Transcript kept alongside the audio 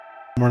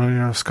Morning,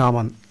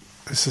 Roscommon.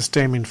 This is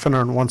Damien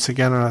Finneran once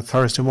again on a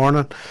Thursday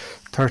morning,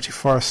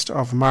 31st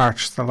of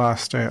March, the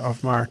last day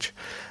of March.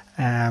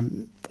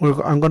 I'm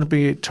going to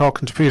be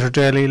talking to Peter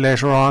Daly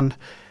later on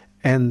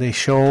in the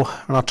show.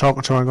 I'm not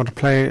talking to him, I'm going to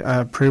play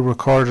a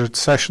pre-recorded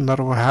session that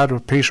we had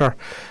with Peter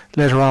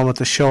later on with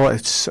the show.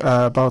 It's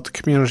about the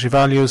community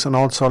values and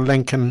also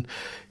linking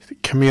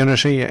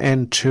community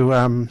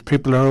into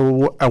people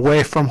who are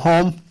away from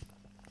home,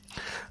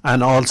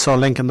 and also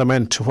linking them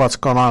into what's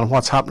going on,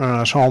 what's happening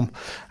at home.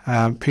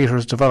 Peter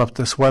has developed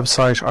this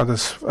website or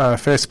this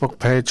Facebook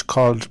page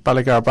called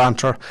Ballygar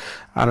Banter,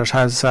 and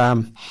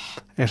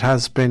it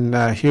has been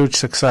a huge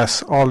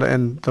success all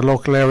in the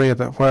local area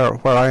where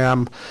I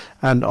am,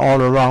 and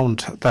all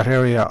around that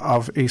area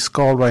of East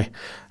Galway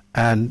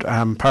and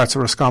parts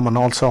of Roscommon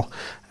also.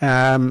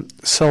 Good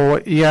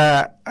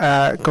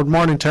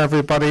morning to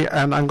everybody,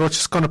 and I'm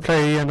just going to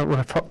play in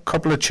with a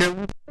couple of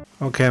tunes.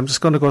 Okay, I'm just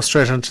going to go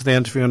straight into the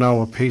interview now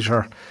with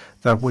Peter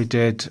that we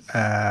did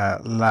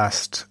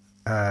last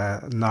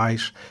night.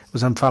 It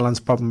was in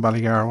Fallon's pub in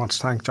Ballygar. I want to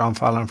thank John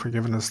Fallon for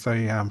giving us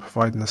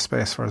providing the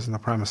space for us in the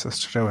premises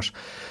to do it.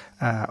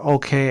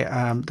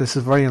 This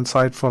is very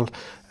insightful.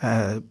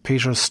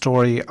 Peter's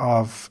story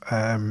of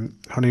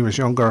when he was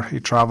younger,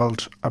 he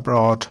travelled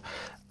abroad,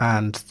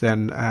 and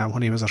then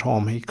when he was at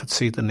home, he could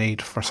see the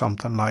need for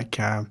something like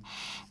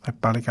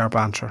Ballygar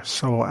Banter.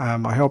 So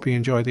I hope you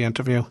enjoy the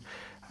interview,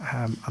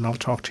 and I'll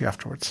talk to you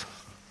afterwards.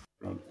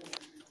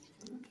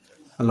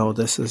 Hello,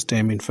 this is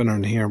Damien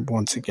Finneran here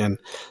once again,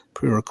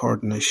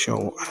 pre-recording this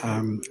show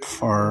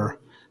for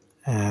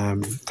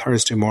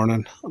Thursday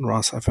morning on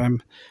Ross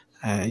FM.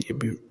 You'll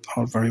be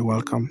all very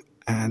welcome.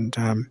 And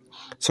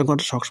so I'm going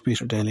to talk to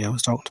Peter Daly. I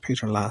was talking to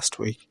Peter last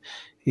week.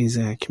 He's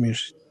a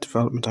community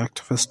development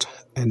activist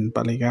in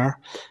Ballygar.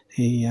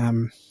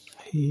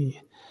 He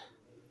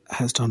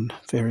has done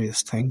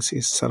various things.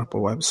 He's set up a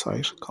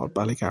website called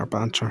Ballygar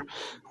Banter,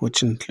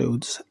 which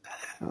includes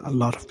a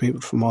lot of people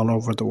from all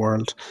over the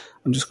world.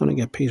 I'm just going to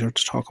get Peter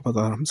to talk about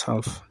that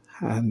himself.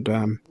 And so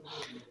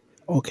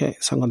I'm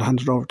going to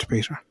hand it over to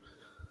Peter.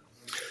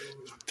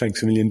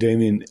 Thanks a million,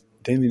 Damien.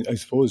 Damien, I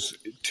suppose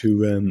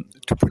to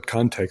put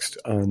context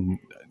on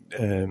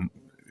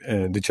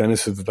the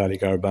genesis of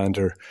Ballygar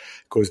Banter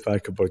goes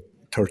back about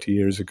 30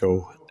 years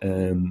ago,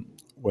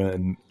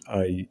 when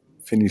I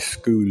finished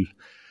school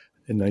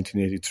in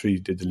 1983,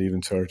 did the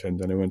Leaving Cert, and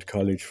then I went to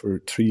college for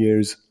 3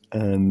 years.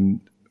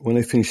 And when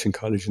I finished in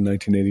college in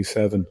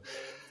 1987,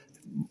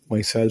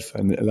 myself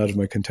and a lot of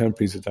my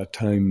contemporaries at that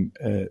time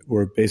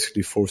were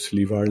basically forced to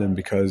leave Ireland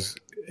because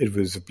it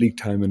was a bleak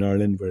time in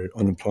Ireland where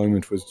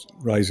unemployment was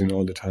rising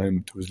all the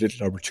time. There was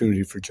little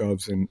opportunity for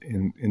jobs in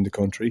the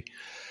country.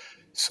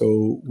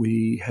 So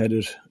we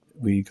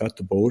got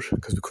the boat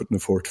because we couldn't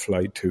afford to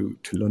fly to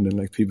London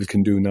like people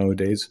can do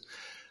nowadays.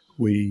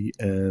 We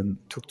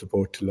took the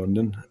boat to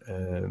London,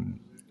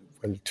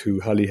 to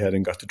Holyhead,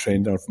 and got the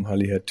train down from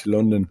Holyhead to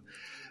London.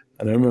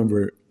 And I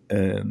remember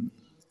a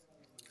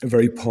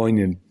very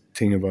poignant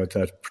thing about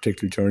that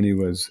particular journey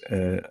was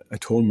I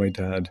told my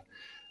dad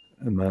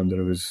and Mum that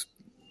I was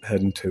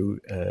heading to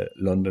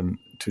London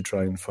to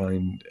try and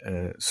find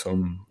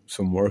some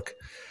work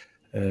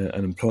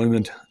and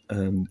employment.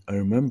 And I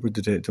remember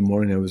the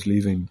morning I was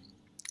leaving,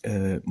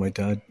 my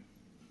dad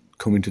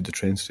coming to the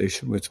train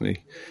station with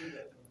me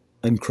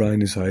and crying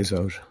his eyes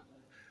out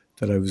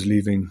that I was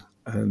leaving.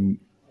 And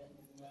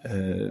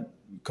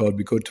God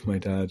be good to my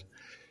dad.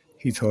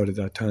 He thought at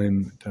that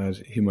time that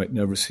he might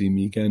never see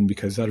me again,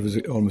 because that was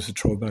almost a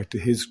throwback to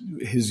his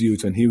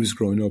youth. When he was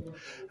growing up,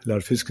 a lot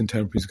of his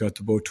contemporaries got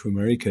the boat to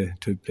America,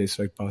 to places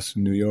like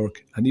Boston, New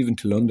York, and even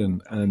to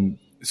London, and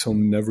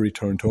some never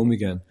returned home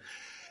again.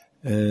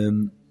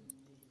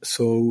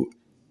 So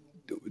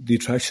the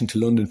attraction to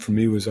London for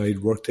me was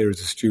I'd worked there as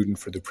a student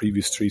for the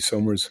previous 3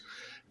 summers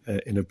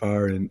in a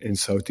bar in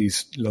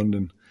southeast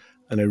London,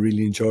 and I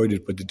really enjoyed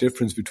it. But the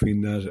difference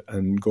between that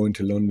and going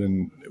to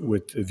London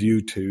with a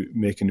view to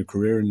making a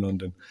career in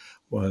London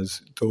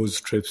was those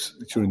trips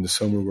during the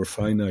summer were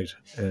finite.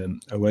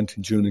 I went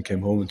in June and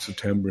came home in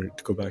September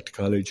to go back to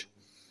college.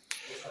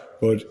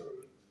 But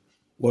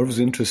what was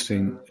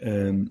interesting,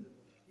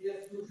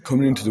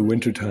 coming into the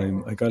winter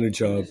time, I got a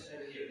job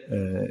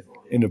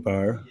in a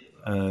bar,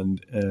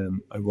 and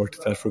I worked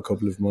at that for a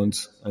couple of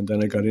months, and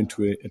then I got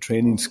into a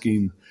training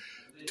scheme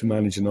to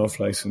manage an off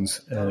licence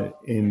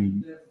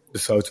in the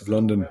south of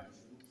London.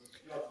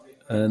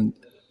 And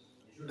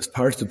as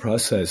part of the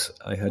process,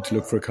 I had to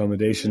look for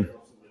accommodation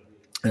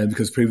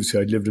because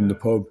previously I'd lived in the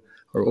pub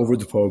or over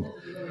the pub,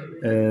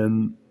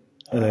 and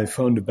I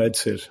found a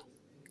bedsit.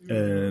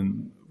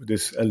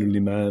 This elderly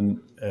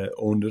man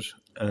owned it,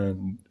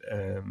 and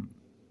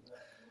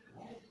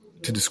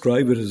to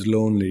describe it as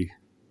lonely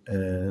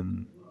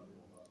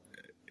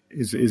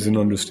is an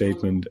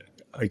understatement.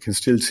 I can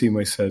still see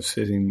myself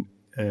sitting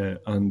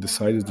on the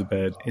side of the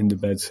bed, in the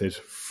bedsit,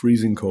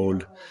 freezing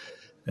cold.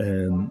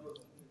 The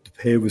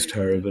pay was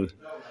terrible.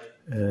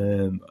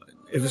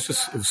 It was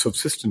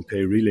subsistent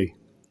pay, really.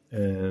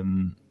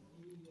 And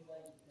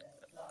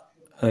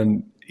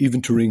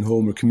even to ring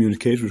home or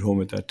communicate with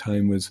home at that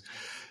time was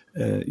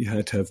you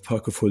had to have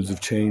pocketfuls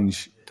of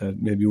change.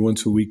 That maybe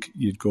once a week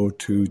you'd go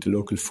to the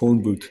local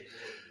phone booth,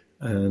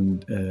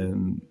 and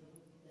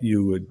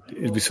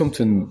it'd be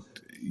something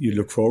you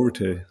look forward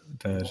to,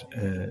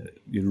 that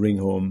you'd ring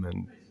home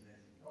and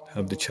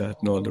have the chat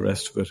and all the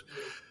rest of it.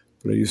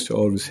 But I used to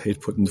always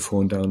hate putting the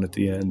phone down at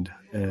the end,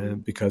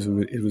 because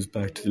it was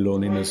back to the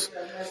loneliness.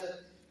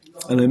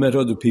 And I met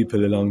other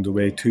people along the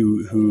way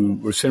too who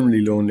were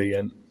similarly lonely,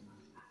 and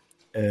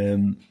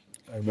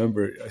I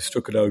remember I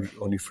stuck it out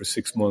only for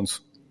 6 months,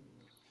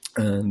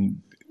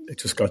 and it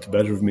just got the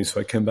better of me.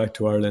 So I came back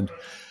to Ireland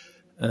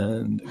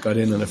and got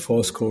in on a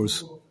FOSS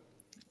course,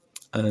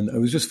 and I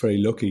was just very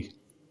lucky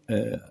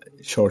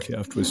shortly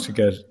afterwards to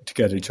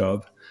get a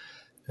job.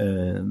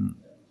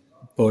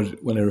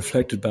 But when I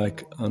reflected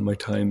back on my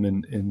time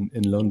in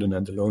London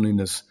and the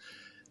loneliness,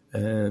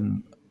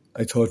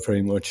 I thought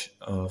very much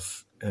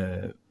of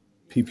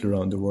people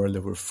around the world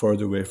that were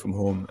further away from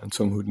home, and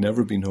some who'd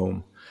never been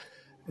home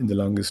in the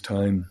longest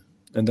time.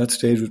 And that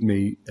stayed with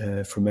me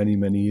for many,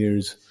 many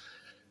years.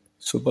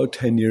 So about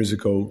 10 years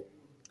ago,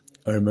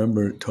 I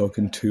remember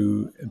talking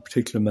to a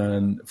particular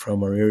man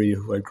from our area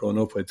who I'd grown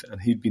up with,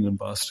 and he'd been in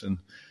Boston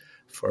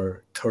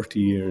for 30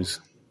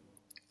 years.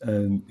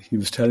 And he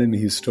was telling me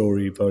his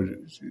story about,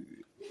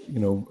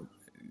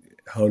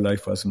 how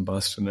life was in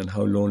Boston and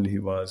how lonely he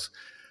was,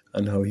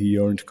 and how he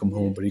yearned to come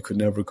home, but he could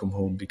never come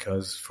home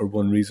because, for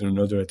one reason or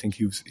another, I think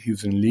he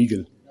was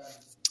illegal.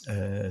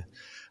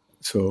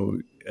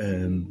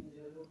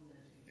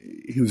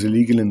 He was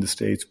illegal in the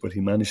States, but he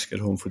managed to get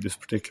home for this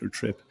particular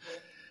trip.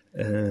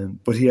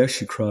 But he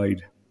actually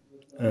cried,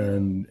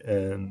 and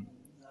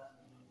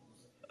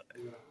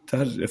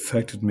that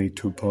affected me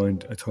to a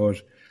point. I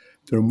thought,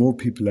 there are more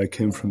people like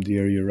him from the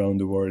area around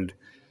the world,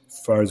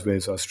 far as away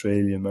as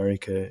Australia,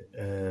 America,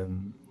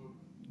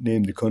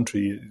 name the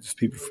country. It's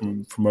people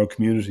from our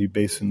community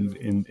based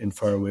in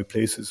faraway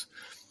places.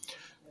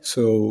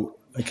 So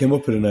I came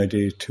up with an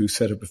idea to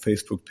set up a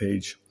Facebook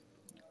page,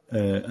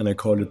 and I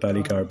called it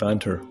Ballygar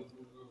Banter.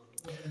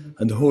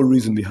 And the whole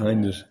reason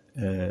behind it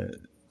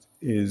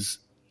is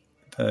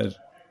that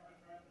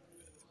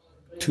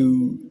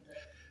to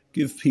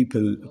give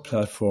people a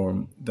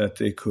platform that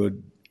they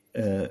could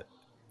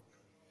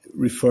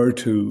refer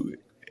to,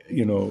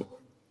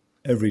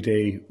 every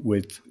day,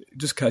 with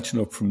just catching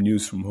up from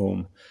news from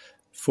home.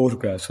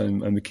 Photographs.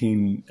 I'm a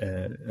keen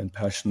and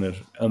passionate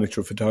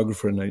amateur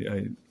photographer, and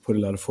I put a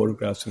lot of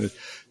photographs in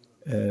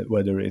it,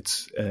 whether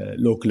it's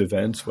local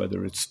events,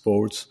 whether it's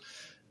sports.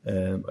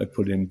 I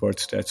put in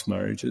births, deaths,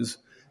 marriages.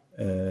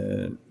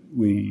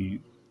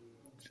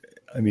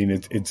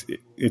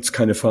 It's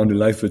kind of found a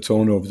life of its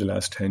own over the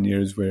last 10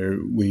 years, where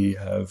we've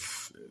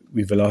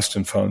a lost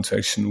and found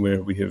section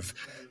where we have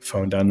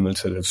found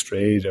animals that have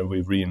strayed, or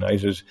we've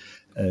reunited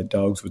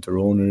dogs with their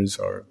owners,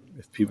 or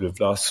if people have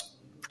lost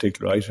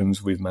particular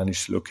items, we've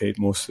managed to locate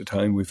most of the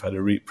time. We've had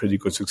a pretty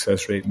good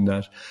success rate in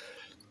that.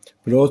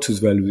 But also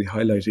as well, we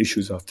highlight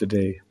issues of the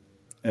day,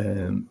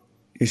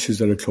 issues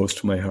that are close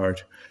to my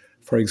heart.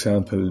 For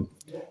example,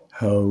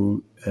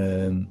 how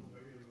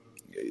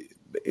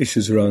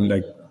issues around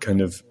like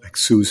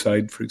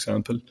suicide, for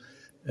example,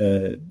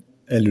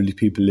 elderly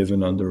people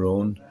living on their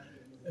own,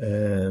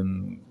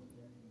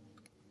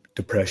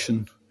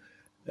 depression,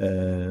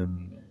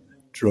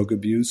 drug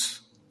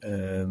abuse,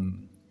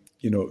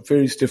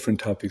 various different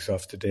topics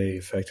of the day,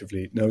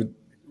 effectively. Now,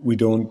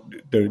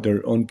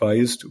 they're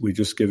unbiased. We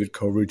just give it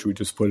coverage. We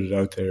just put it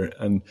out there.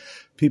 And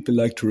people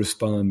like to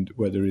respond,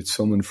 whether it's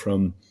someone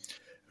from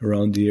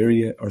around the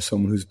area or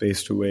someone who's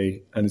based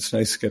away. And it's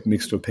nice to get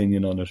mixed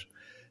opinion on it.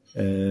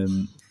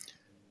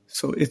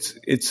 So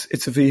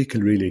it's a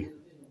vehicle, really.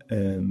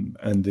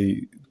 And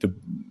the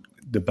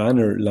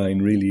banner line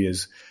really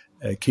is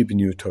keeping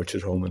you in touch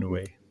at home and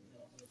away.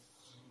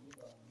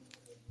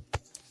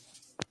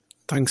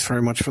 Thanks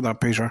very much for that,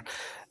 Peter.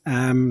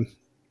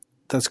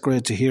 That's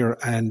great to hear.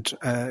 And,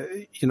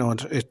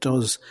 it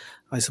does,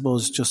 I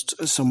suppose,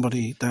 just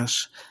somebody that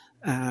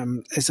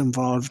is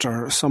involved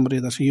or somebody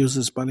that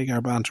uses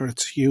Ballygar Banter,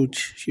 it's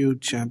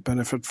huge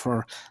benefit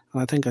for,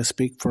 and I think I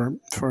speak for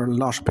a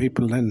lot of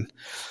people in,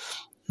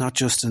 not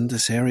just in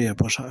this area,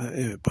 but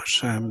I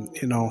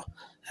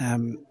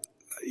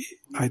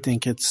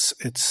think it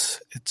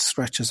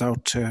stretches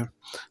out to a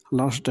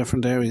lot of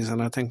different areas,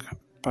 and I think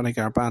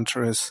Ballygar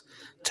Banter is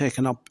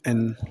taken up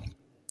in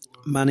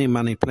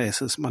many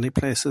places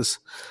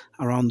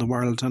around the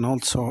world, and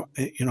also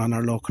in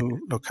our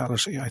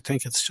locality. I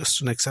think it's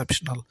just an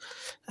exceptional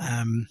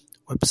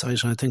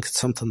website, and I think it's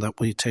something that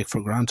we take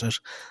for granted.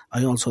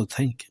 I also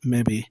think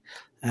maybe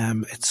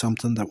it's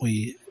something that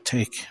we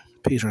take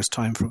Peter's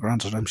time for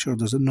granted. I'm sure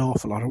there's an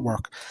awful lot of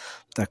work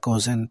that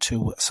goes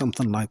into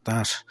something like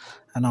that,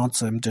 and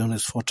also I'm doing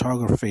his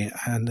photography,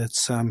 and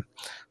it's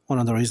one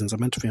of the reasons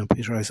I'm interviewing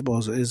Peter, I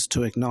suppose, is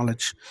to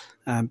acknowledge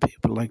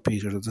people like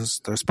Peter.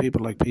 There's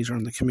people like Peter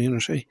in the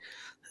community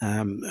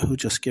who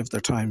just give their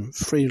time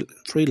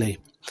freely.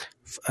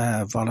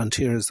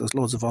 Volunteers, there's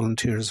loads of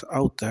volunteers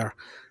out there,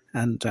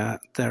 and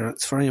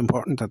it's very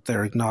important that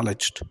they're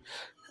acknowledged.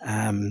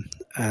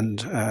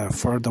 and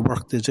for the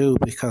work they do,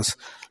 because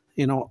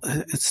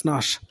it's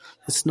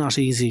not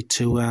easy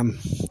to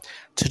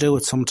do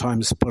it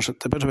sometimes, but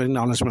the bit of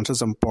acknowledgement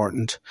is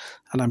important.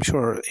 And I'm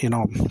sure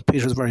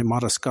Peter's a very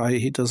modest guy.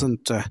 He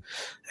doesn't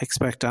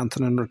expect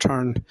anything in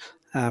return.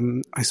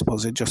 I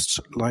suppose he just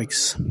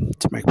likes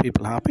to make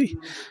people happy.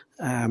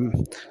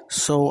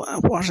 So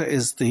what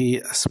is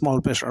the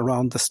small bit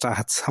around the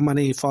stats? How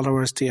many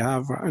followers do you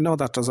have? I know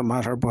that doesn't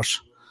matter, but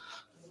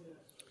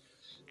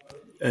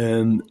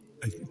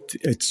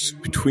it's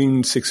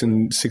between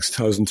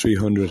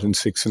 6,300 and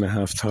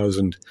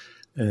 6,500,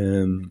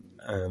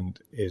 and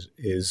it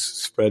is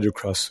spread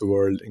across the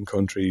world in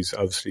countries.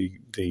 Obviously,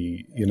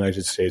 the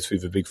United States, we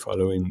have a big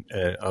following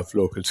of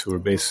locals who are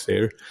based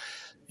there.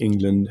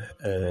 England,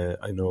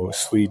 I know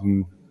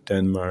Sweden,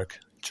 Denmark,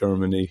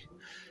 Germany,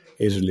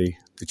 Italy,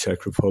 the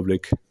Czech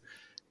Republic,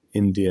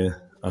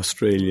 India,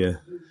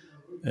 Australia,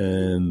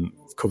 a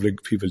couple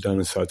of people down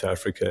in South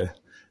Africa.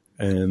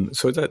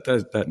 So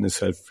that in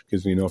itself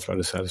gives me an awful lot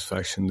of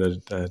satisfaction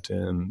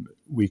that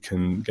we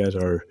can get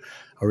our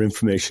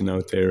information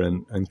out there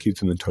and keep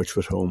them in touch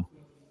with home.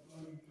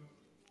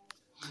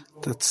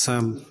 That's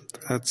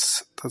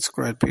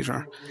great,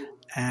 Peter.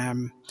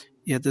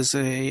 There's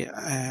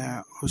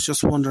I was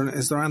just wondering,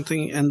 is there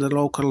anything in the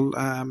local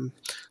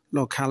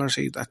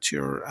locality that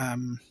you're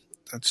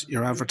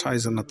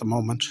advertising at the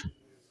moment?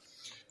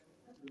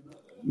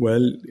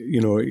 Well,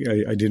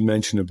 I did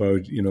mention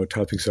about,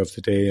 topics of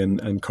the day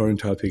and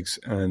current topics,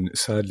 and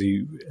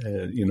sadly,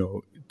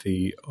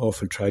 the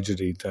awful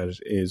tragedy that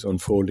is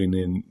unfolding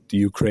in the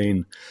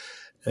Ukraine.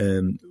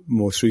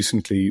 Most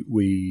recently,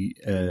 we,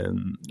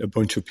 a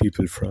bunch of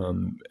people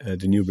from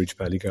the Newbridge,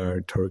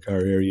 Ballygar,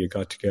 Turrigar area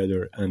got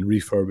together and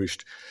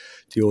refurbished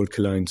the old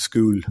Killeen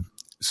school.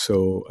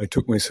 So I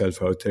took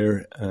myself out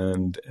there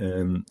and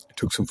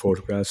took some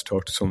photographs,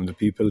 talked to some of the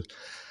people,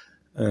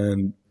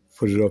 and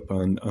put it up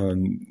on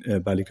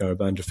Ballygar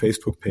Banter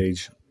Facebook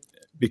page,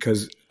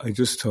 because I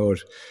just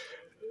thought,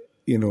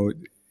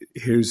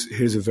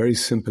 here's a very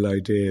simple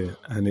idea,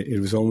 and it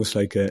was almost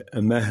like a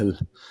mehel.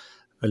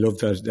 I love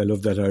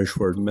that Irish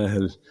word,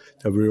 mehel,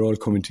 that we're all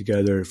coming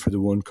together for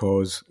the one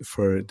cause,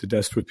 for the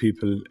desperate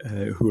people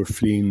who are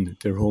fleeing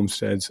their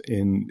homesteads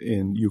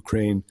in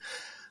Ukraine.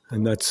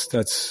 And that's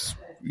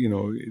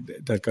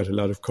that got a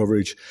lot of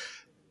coverage.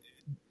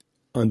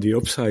 On the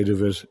upside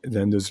of it,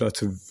 then there's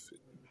lots of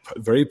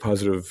very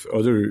positive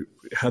other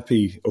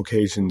happy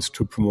occasions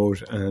to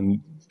promote.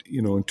 And,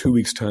 in 2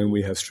 weeks' time,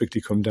 we have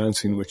Strictly Come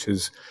Dancing, which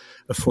is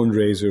a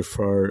fundraiser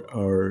for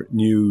our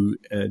new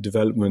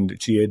development,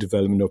 GA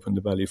development up on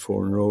the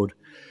Ballyforan Road,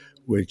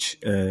 which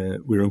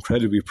we're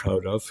incredibly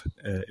proud of.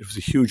 It was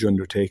a huge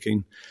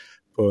undertaking,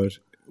 but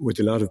with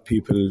a lot of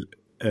people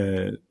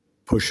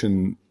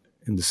pushing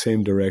in the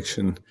same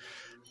direction,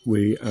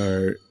 we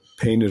are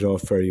paying it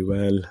off very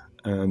well.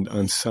 And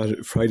on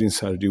Friday and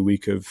Saturday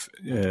week of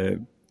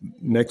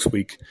next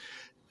week,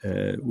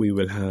 we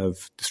will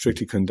have the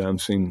Strictly Come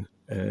Dancing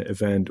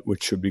event,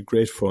 which should be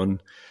great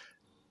fun,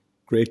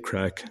 great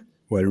crack,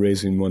 while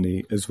raising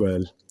money as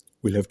well.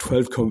 We'll have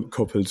 12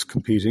 couples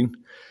competing,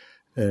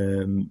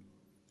 and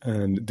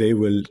they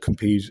will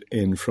compete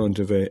in front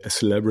of a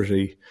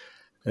celebrity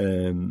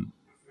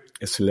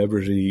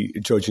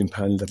judging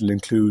panel that will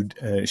include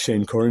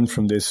Shane Curran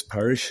from this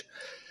parish,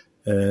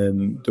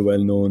 the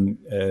well-known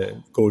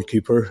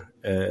goalkeeper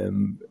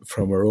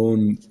from our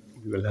own.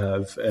 We will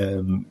have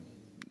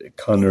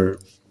Conor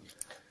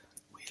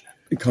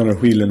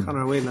Whelan,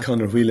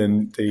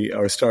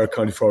 our star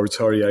county forward.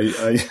 Sorry,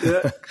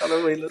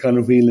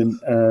 Conor Whelan,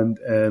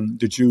 and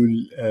the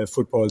dual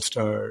football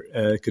star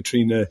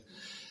Katrina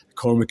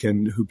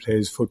Cormacan, who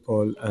plays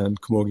football and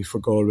camogie for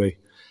Galway.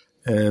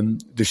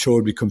 The show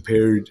will be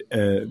compared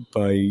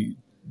by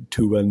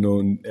two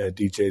well-known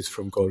DJs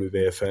from Galway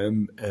Bay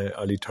FM,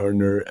 Ollie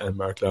Turner and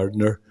Mark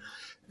Lardner.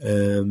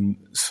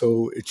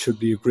 So it should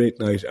be a great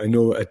night. I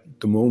know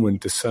at the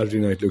moment the Saturday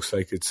night looks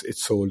like it's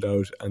sold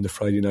out, and the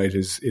Friday night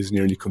is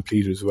nearly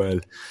complete as well.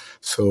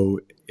 So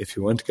if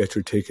you want to get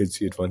your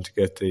tickets, you'd want to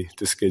get the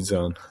skids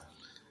on.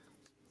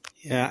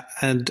 Yeah,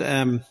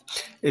 and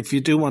if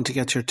you do want to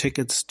get your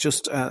tickets,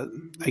 just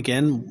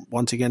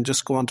once again,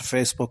 just go onto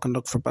Facebook and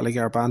look for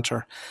Ballygar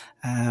Banter.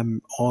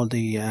 All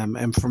the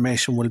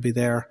information will be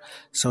there,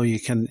 so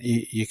you can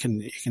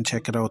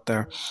check it out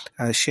there.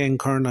 Shane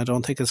Curran, I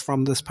don't think is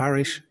from this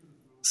parish,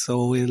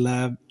 so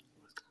we'll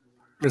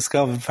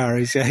Roscommon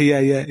parish.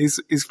 Yeah.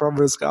 He's from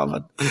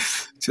Roscommon.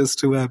 Just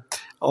to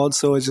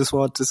also, I just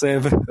want to say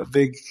a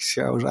big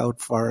shout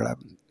out for.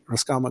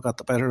 Roscommon got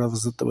the better of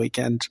us at the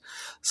weekend,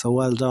 so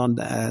well done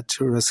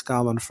to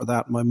Roscommon for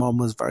that. My mum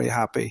was very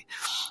happy.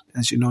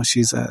 As you know,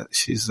 she's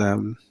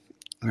from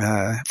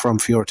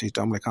Fiorty,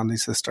 Dominic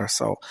Conley's sister,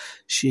 so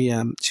she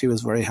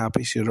was very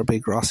happy. She had her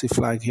big Rossi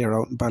flag here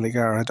out in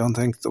Ballygar. I don't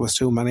think there was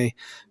too many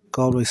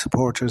Galway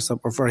supporters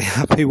that were very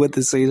happy with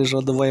the seeing it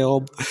on the way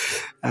home.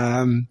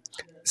 And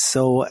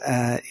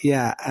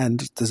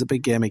there's a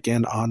big game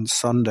again on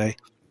Sunday,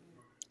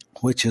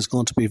 which is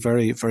going to be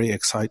very, very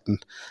exciting.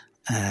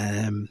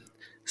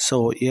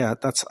 So yeah,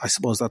 I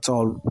suppose that's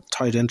all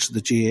tied into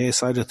the GAA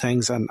side of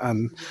things, and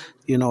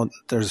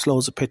there's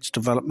loads of pitch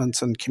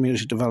developments and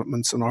community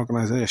developments and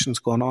organisations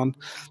going on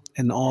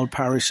in all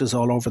parishes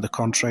all over the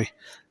country.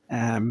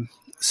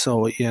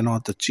 So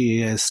the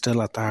GAA is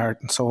still at the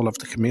heart and soul of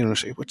the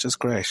community, which is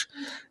great.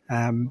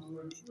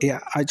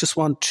 I just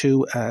want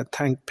to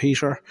thank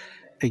Peter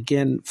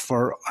again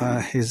for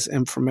his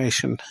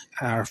information,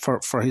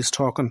 for his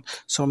talking.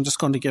 So I'm just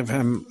going to give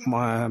him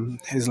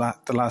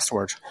the last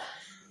word.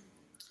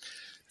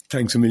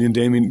 Thanks a million,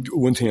 Damien.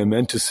 One thing I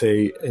meant to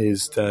say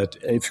is that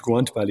if you go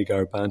on to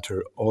Ballygar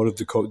Banter, all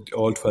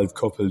 12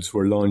 couples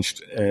were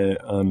launched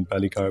on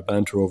Ballygar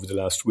Banter over the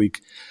last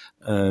week.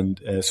 And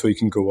so you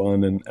can go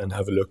on and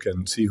have a look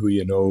and see who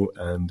you know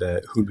and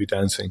who'll be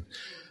dancing.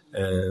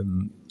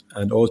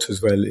 And also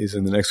as well is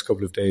in the next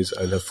couple of days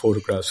I'll have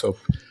photographs up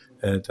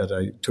that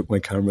I took my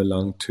camera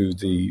along to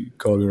the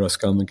Galway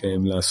Roscommon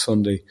game last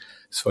Sunday.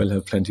 So I'll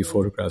have plenty of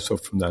photographs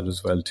up from that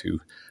as well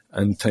too.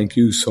 And thank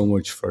you so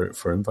much for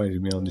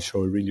inviting me on the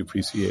show. I really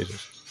appreciate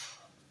it.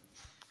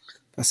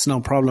 That's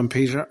no problem,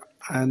 Peter.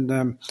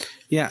 And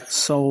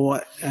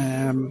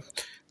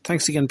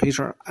thanks again,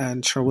 Peter.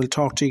 And sure, we'll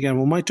talk to you again.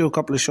 We might do a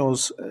couple of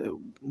shows.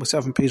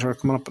 Myself and Peter are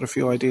coming up with a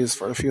few ideas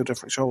for a few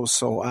different shows.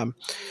 So,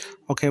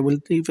 okay, we'll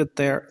leave it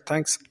there.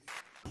 Thanks.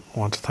 I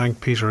want to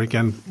thank Peter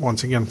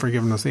once again for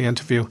giving us the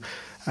interview.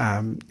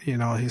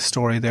 His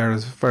story there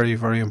is very,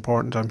 very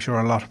important. I'm sure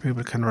a lot of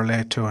people can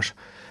relate to it.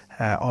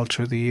 All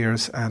through the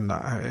years, and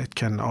it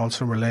can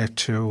also relate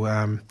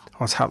to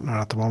what's happening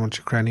at the moment.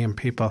 Ukrainian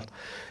people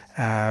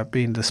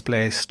being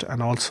displaced,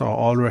 and also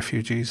all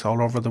refugees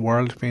all over the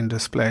world being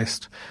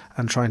displaced,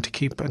 and trying to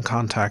keep in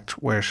contact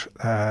with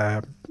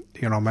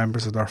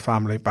members of their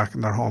family back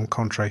in their home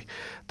country.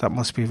 That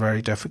must be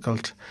very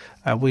difficult.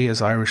 We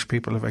as Irish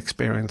people have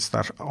experienced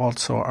that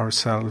also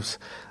ourselves,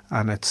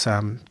 and it's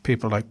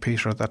people like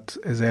Peter that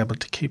is able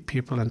to keep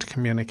people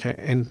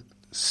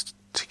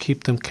to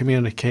keep them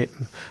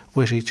communicating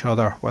with each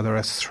other, whether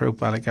it's through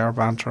Ballygar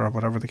Banter or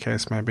whatever the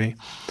case may be.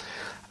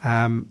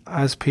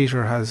 As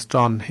Peter has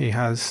done, he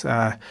has.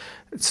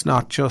 It's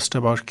not just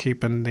about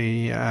keeping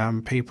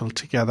the people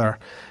together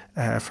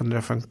from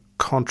different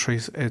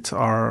countries. It's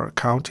our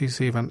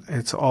counties even.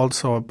 It's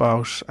also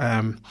about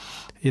the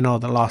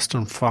lost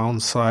and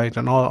found side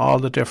and all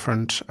the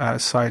different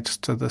sides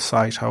to the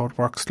site, how it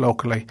works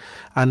locally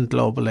and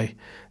globally.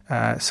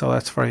 So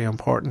that's very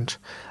important.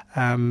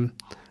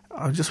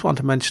 I just want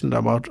to mention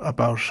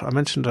I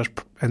mentioned it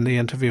in the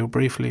interview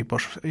briefly,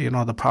 but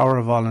the power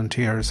of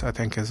volunteers I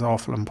think is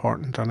awful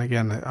important, and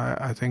again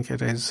I think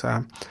it is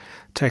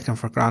taken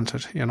for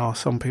granted.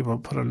 Some people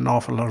put an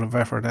awful lot of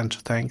effort into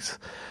things,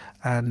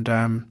 and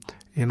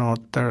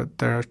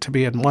they're to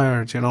be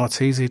admired.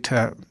 It's easy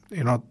to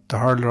the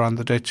hurler on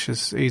the ditch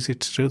is easy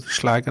to do, the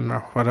slagging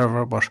or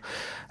whatever, but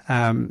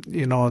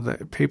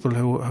the people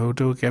who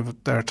do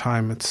give their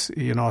time, it's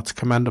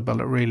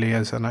commendable. It really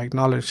is, and I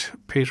acknowledge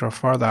Peter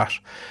for that.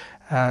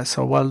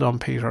 So well done,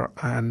 Peter.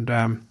 And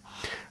I'm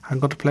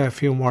going to play a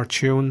few more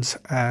tunes,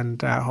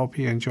 and I hope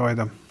you enjoy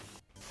them.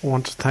 I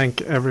want to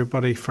thank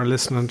everybody for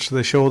listening to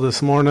the show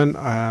this morning.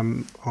 I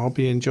hope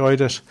you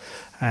enjoyed it.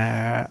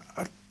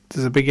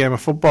 There's a big game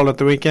of football at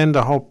the weekend.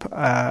 I hope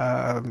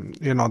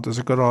there's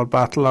a good old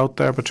battle out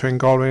there between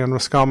Galway and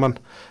Roscommon,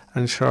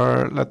 and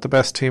sure, let the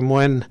best team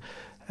win.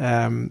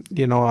 Again,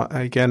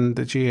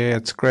 the GAA,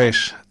 it's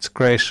great. It's a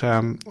great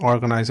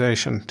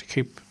organisation to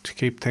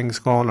keep things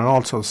going, and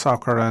also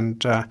soccer.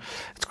 And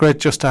it's great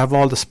just to have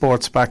all the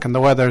sports back, and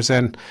the weather's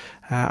in.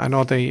 I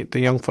know the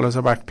young fellas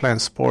are back playing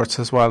sports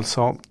as well,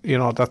 so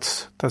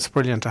that's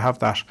brilliant to have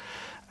that.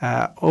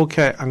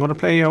 Okay, I'm going to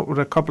play you out with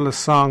a couple of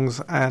songs,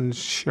 and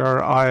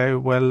sure, I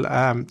will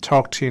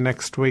talk to you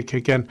next week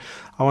again.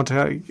 I want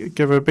to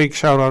give a big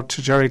shout out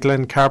to Jerry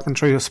Glenn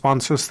Carpentry, who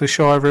sponsors the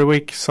show every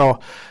week.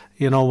 So,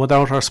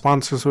 without our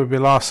sponsors we'd be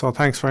lost. So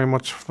thanks very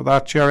much for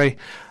that, Jerry.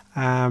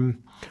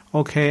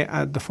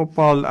 The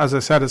football, as I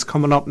said, is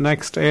coming up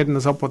next. Aidan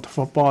is up with the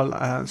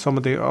football, some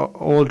of the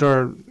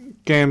older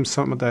games,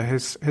 some of the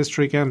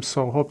history games.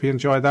 So hope you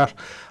enjoy that. I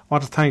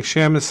want to thank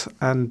Seamus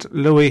and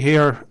Louis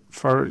here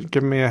for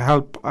giving me a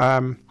help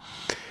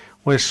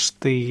with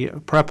the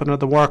prepping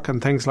of the work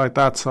and things like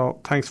that. So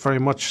thanks very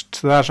much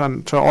to that,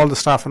 and to all the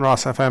staff in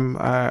Ross FM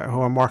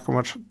who I'm working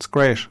with. It's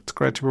great. It's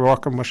great to be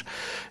working with,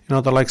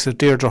 the likes of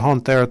Deirdre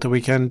Hunt there at the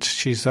weekend.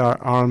 She's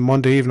on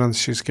Monday evenings.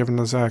 She's given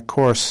us a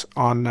course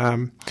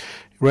on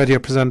radio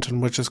presenting,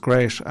 which is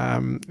great.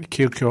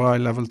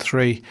 QQI level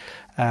 3.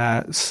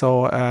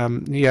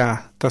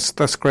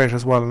 That's great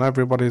as well, and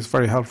everybody is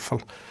very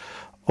helpful.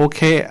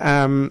 Okay,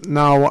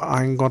 now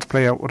I'm going to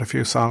play out with a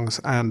few songs,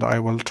 and I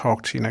will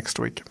talk to you next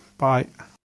week. Bye.